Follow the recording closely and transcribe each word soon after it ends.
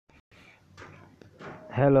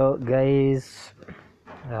Hello guys,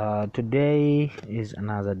 today is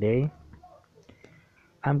another day.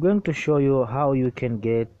 I'm going to show you how you can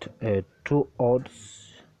get two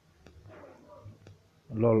odds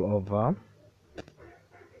rollover.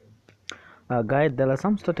 Guys, there are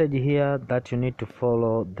some strategy here that you need to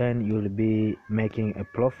follow, then you'll be making a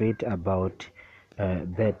profit about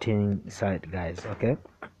betting site, guys. Okay.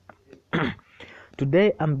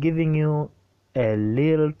 Today I'm giving you a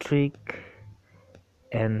little trick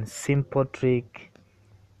and simple trick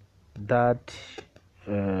that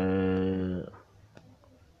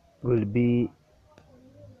will be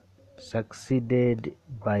succeeded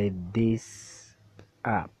by this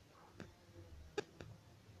app.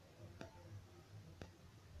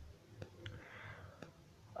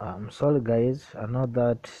 I'm sorry guys, I know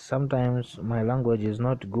that sometimes my language is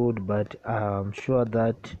not good, but I'm sure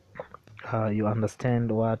that you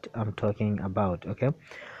understand what I'm talking about. Okay.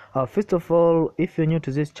 First of all, if you're new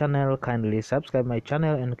to this channel, kindly subscribe my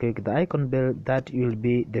channel and click the icon bell, that will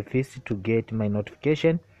be the first to get my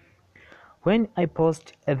notification. When I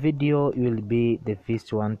post a video, you will be the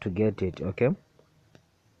first one to get it. Okay.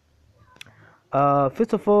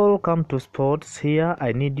 First of all, come to sports. Here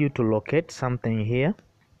I need you to locate something here.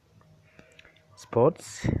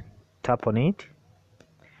 Sports, tap on it.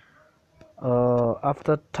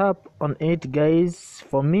 After tap on it, guys,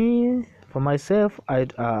 for myself,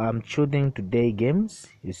 I'm choosing today games.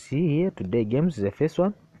 You see here, today games is the first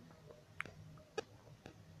one.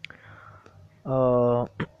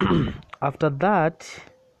 After that,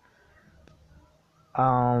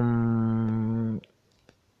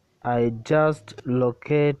 I just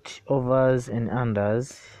locate overs and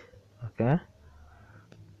unders. Okay,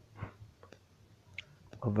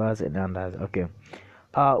 overs and unders. Okay.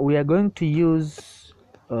 We are going to use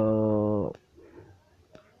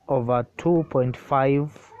over 2.5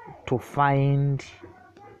 to find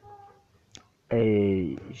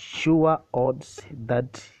a sure odds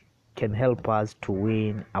that can help us to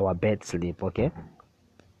win our bet slip. Okay,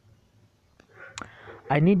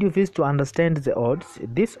 I need you first to understand the odds.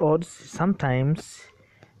 These odds, sometimes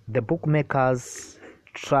the bookmakers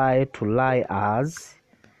try to lie us,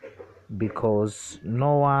 because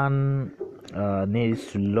no one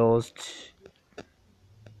needs to lose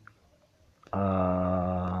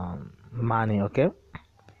money. Okay,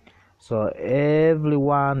 so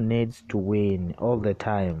everyone needs to win all the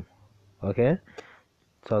time. Okay,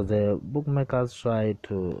 so the bookmakers try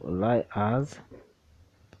to lie us.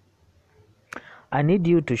 I need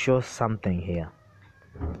you to show something here.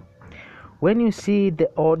 When you see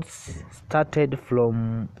the odds started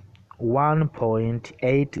from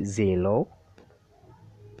 1.80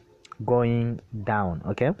 going down.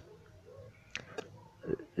 Okay,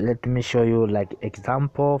 let me show you like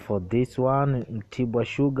example for this one, Tibwa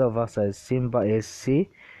Sugar versus Simba SC.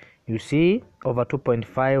 You see over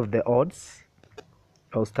 2.5 the odds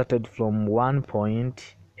started from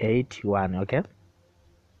 1.81. Okay,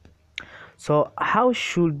 so how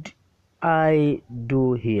should I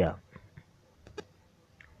do here?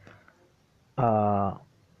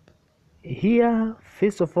 Here,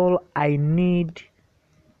 first of all, I need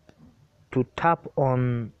to tap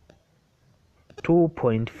on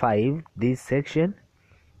 2.5, this section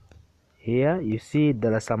here. You see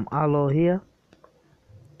there are some arrow here.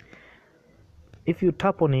 If you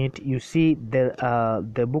tap on it, you see the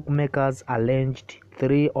bookmakers arranged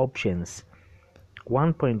three options: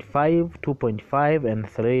 1.5, 2.5 and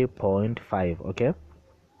 3.5. Okay.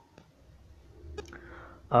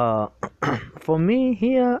 For me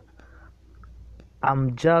here,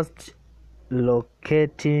 I'm just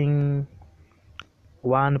locating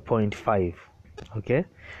 1.5. Okay,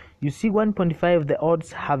 you see 1.5, the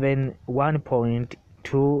odds having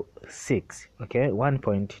 1.26. okay,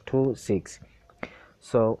 1.26.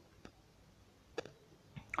 so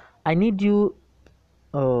I need you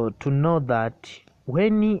to know that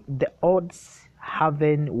when the odds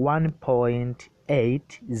having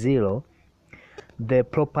 1.80, the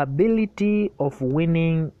probability of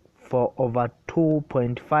winning for over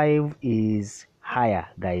 2.5 is higher,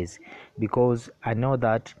 guys, because I know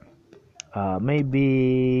that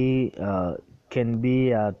maybe can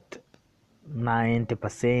be at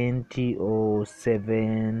 90% or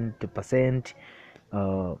 70%.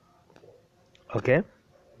 Okay,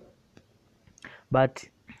 but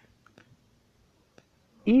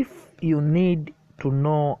if you need to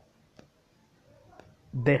know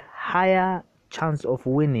the higher chance of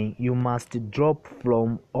winning, you must drop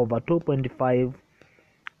from over 2.5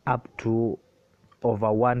 up to over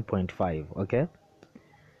 1.5. okay,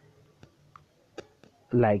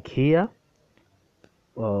 like here,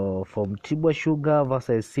 from Tibwa Sugar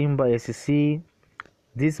versus Simba SC,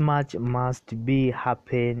 this match must be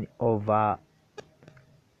happen over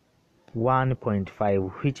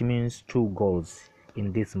 1.5, which means 2 goals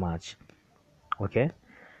in this match. Okay,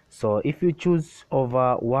 so if you choose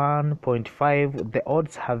over 1.5, the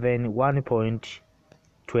odds having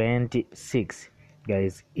 1.26,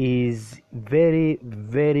 guys, is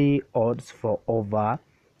very odds for over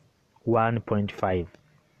 1.5.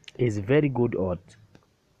 Is very good odds.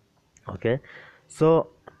 Okay, so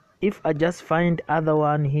if I just find other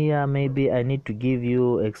one here, maybe I need to give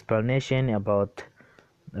you explanation about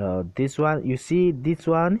this one. You see this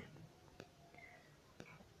one,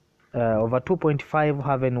 over 2.5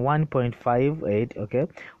 having 1.58. okay,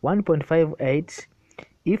 1.58.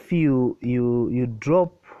 If you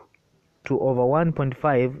drop to over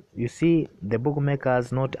 1.5, you see the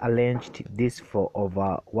bookmakers not arranged this for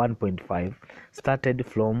over 1.5, started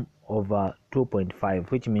from over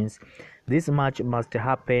 2.5, which means this match must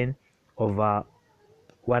happen over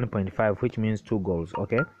 1.5, which means 2 goals.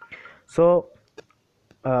 Okay, so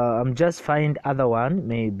I'm just find other one,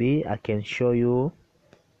 maybe I can show you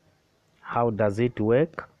how does it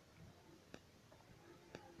work.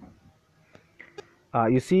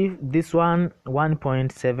 You see this one,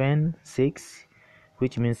 1.76,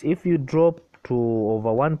 which means if you drop to over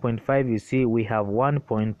 1.5, you see we have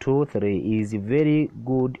 1.23, is very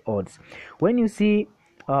good odds. When you see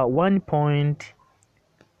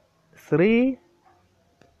 1.3,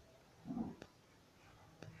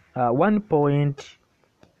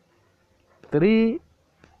 1.3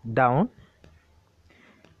 down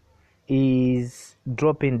is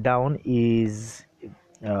dropping down, is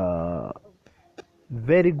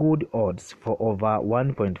very good odds for over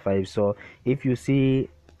 1.5. so if you see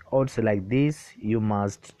odds like this, you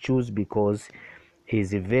must choose, because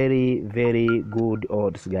it's very good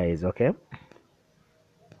odds, guys. Okay,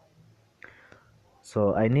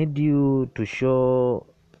 so I need you to show,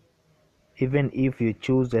 even if you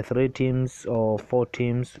choose the 3 teams or 4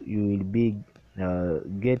 teams, you will be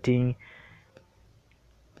getting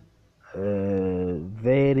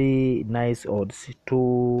very nice odds,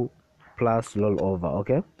 2 plus roll over.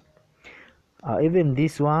 Okay, even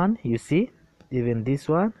this one, you see, even this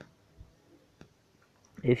one,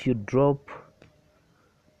 if you drop,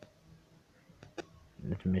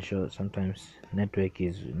 let me show, sometimes network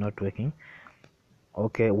is not working.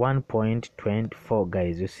 Okay, 1.24,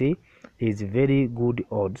 guys, you see, is very good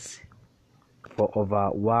odds for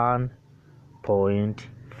over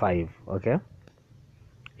 1.5. okay,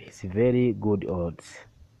 it's very good odds.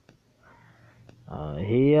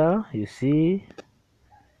 Here you see,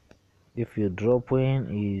 if you drop in,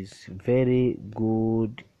 is very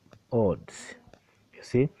good odds. You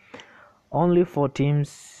see, only 4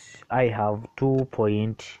 teams I have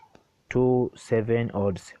 2.27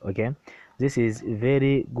 odds. Okay, this is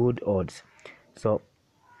very good odds. So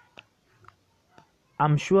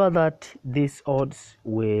I'm sure that these odds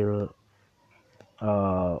will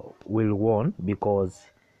won, because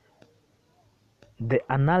the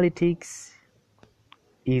analytics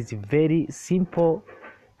is very simple,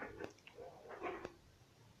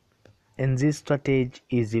 and this strategy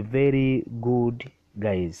is very good,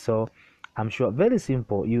 guys. So I'm sure, very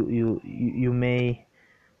simple, you may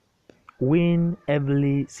win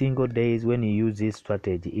every single days when you use this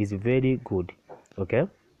strategy. Is very good. Okay,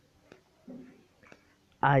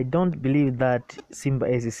 I don't believe that Simba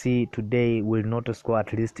SC today will not score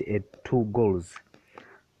at least 2 goals.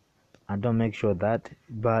 I don't make sure that,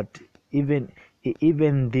 but even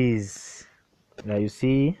these, you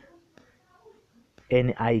see,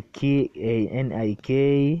 NIK,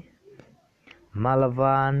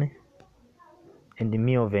 Malavan, and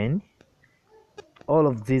Mioven, all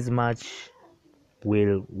of these match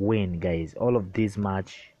will win, guys. All of these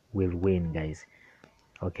match will win, guys.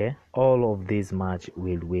 Okay, all of these match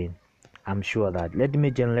will win. I'm sure that. Let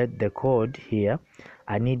me generate the code here.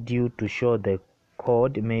 I need you to show the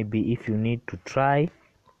code. Maybe if you need to try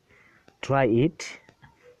it,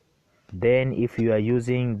 then if you are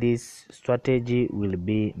using this strategy, will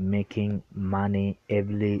be making money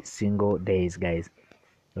every single days, guys.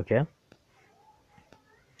 Okay,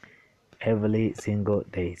 every single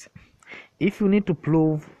days. If you need to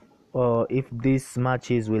prove if these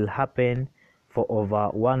matches will happen for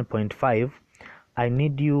over 1.5, I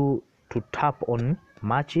need you to tap on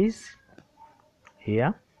matches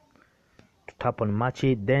here, to tap on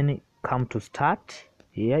matches, then come to start.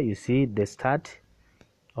 Here you see the start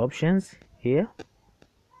options here,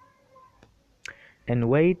 and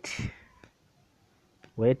wait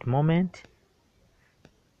moment.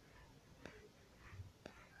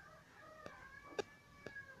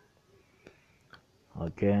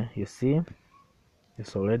 Okay, you see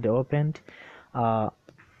it's already opened.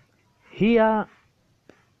 Here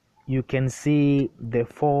you can see the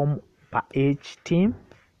form per each team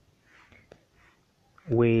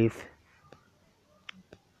with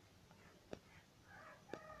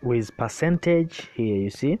percentage here, you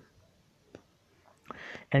see,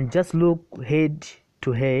 and just look head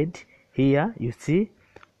to head. Here you see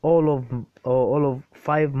all of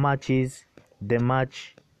 5 matches. The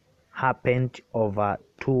match happened over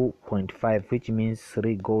 2.5, which means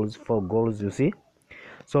 3 goals, 4 goals, you see.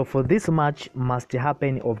 So for this match must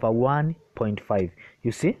happen over 1.5,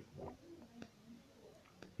 you see,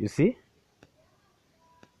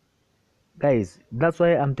 guys. That's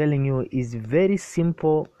why I'm telling you, it's very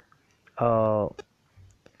simple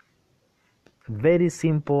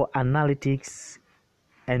analytics,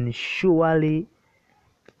 and surely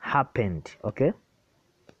happened. Okay,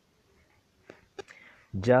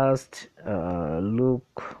 just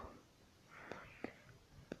look,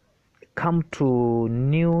 come to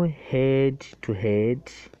new head to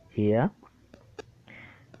head here,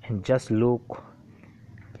 and just look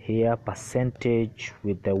here, percentage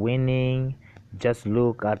with the winning. Just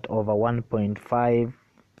look at over 1.5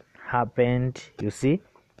 happened, you see,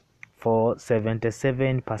 for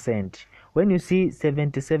 77%. When you see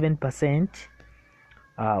 77%,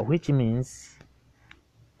 which means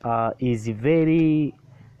is very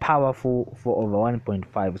powerful for over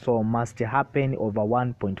 1.5, so must happen over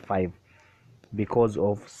 1.5 because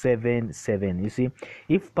of 7. You see,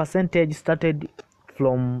 if percentage started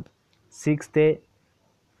from 60%,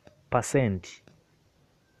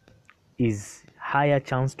 is higher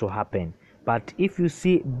chance to happen, but if you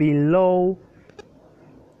see below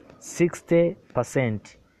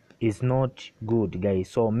 60% is not good, guys.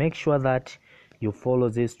 So make sure that you follow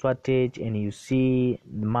this strategy, and you see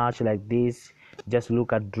match like this, just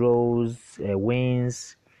look at draws,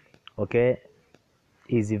 wins. Okay,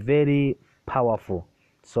 is very powerful.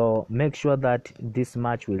 So make sure that this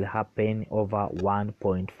match will happen over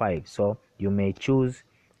 1.5, so you may choose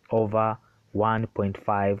over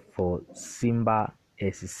 1.5 for Simba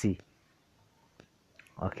SC.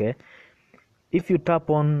 Okay, if you tap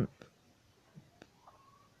on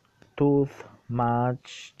tooth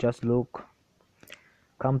match, just look,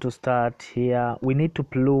 come to start here. We need to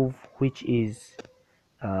prove which is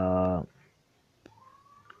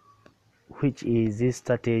this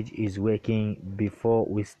strategy is working before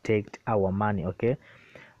we stake our money. Okay,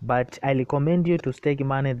 but I recommend you to stake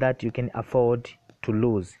money that you can afford to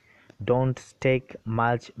lose. Don't stake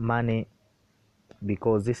much money,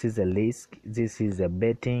 because this is a risk, this is a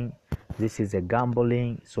betting, this is a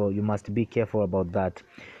gambling, so you must be careful about that.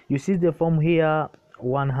 You see the form here,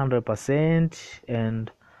 100%,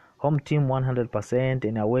 and home team 100%,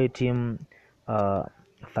 and away team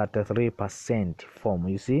 33% form,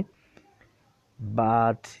 you see.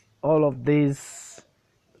 But all of this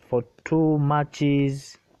for 2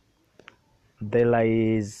 matches, there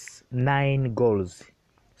is 9 goals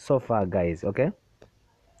so far, guys. Okay,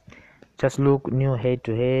 just look new head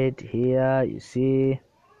to head here. You see,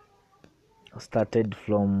 started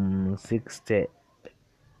from 68%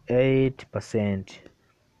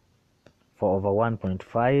 for over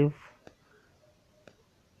 1.5.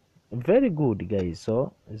 Very good, guys.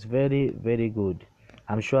 So it's very good.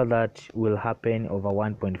 I'm sure that will happen over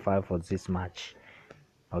 1.5 for this match.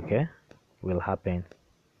 Okay, will happen.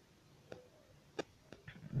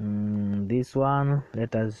 This one,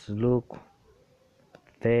 let us look.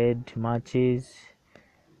 Third matches,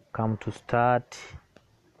 come to start.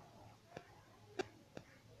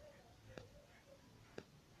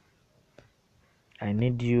 I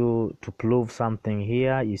need you to prove something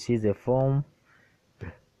here. You see the form,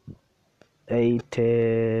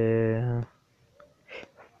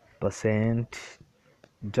 80%.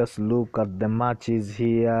 Just look at the matches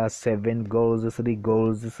here, 7 goals, 3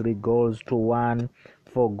 goals, 3 goals, 2-1,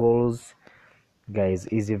 4 goals. Guys,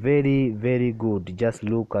 is very good. Just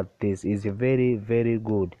look at this, is very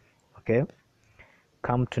good. Okay,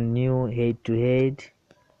 come to new head to head,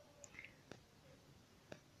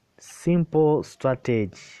 simple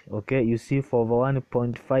strategy. Okay, you see for over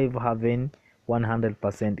 1.5 having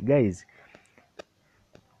 100%. Guys,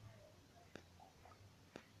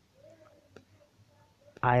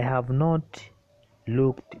 I have not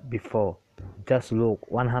looked before. Just look,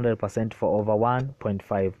 100% for over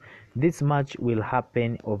 1.5. This match will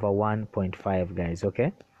happen over 1.5, guys.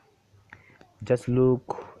 Okay, just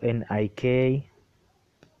look, NIK.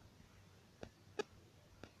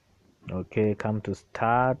 Okay, come to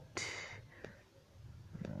start.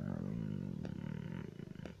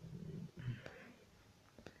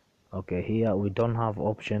 Okay, here we don't have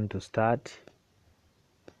option to start.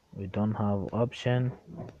 We don't have option.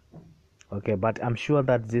 okay, but I'm sure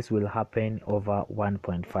that this will happen over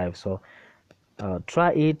 1.5. So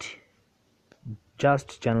try it,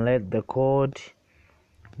 just generate the code,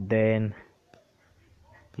 then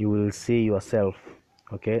you will see yourself.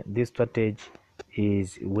 Okay, this strategy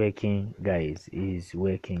is working, guys, is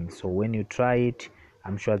working. So when you try it,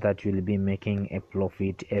 I'm sure that you will be making a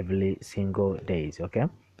profit every single days. Okay,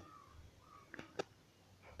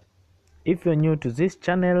 if you're new to this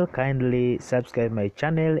channel, kindly subscribe my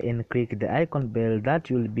channel and click the icon bell. That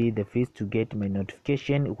will be the first to get my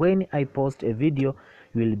notification when I post a video.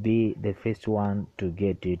 You will be the first one to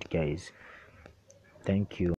get it, guys. Thank you.